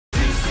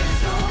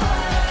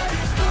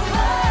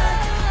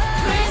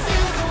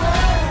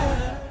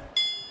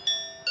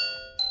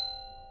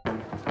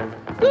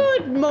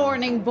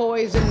morning,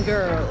 boys and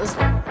girls.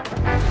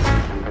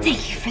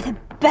 Thank you for the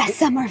best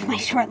summer of my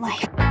short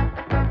life.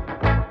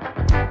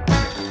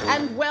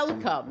 And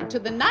welcome to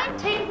the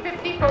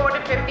 1954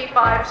 to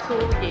 55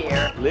 school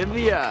year.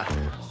 Olivia,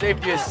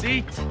 save your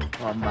seat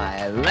on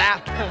my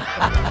lap.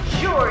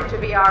 Sure to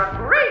be our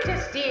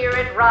greatest year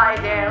at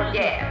Rydell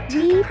yet.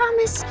 We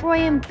promised Roy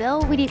and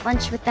Bill we'd eat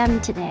lunch with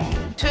them today.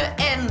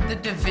 To end the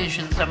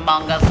divisions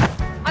among us.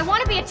 I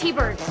want to be a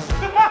T-bird.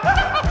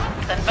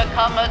 And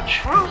become a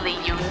truly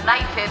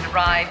united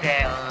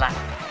Rydell.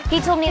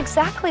 He told me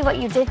exactly what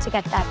you did to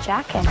get that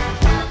jacket.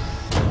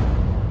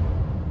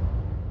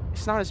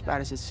 It's not as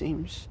bad as it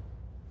seems.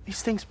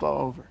 These things blow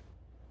over.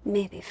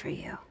 Maybe for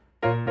you.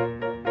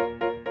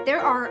 There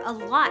are a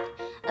lot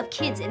of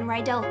kids in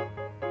Rydell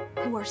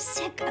who are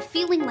sick of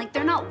feeling like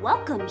they're not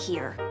welcome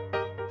here.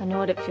 I know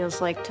what it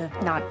feels like to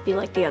not be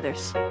like the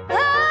others.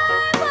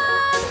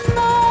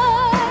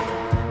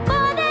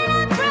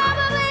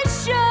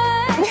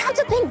 We have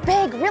to think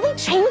big, really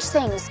change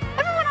things.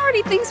 Everyone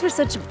already thinks we're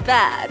such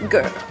bad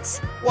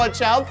girls.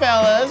 Watch out,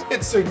 fellas.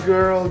 It's a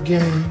girl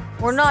game.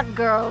 We're not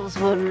girls,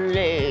 we're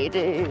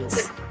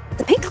ladies.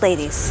 The pink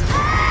ladies.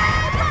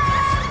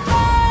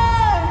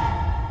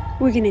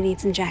 We're gonna need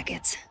some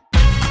jackets.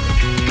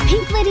 The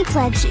Pink Lady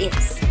Pledge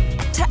is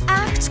to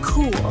act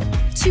cool,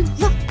 to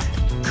look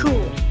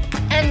cool,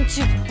 and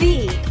to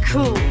be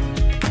cool.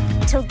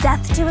 Till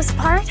death do us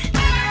part,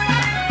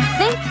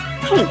 think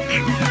pink.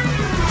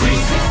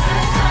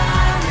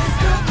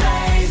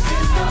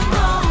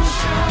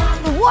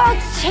 The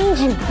world's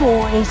changing,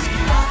 boys.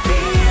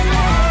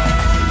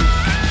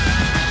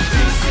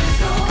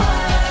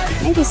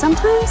 Maybe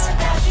sometimes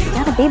you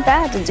gotta be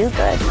bad to do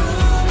good.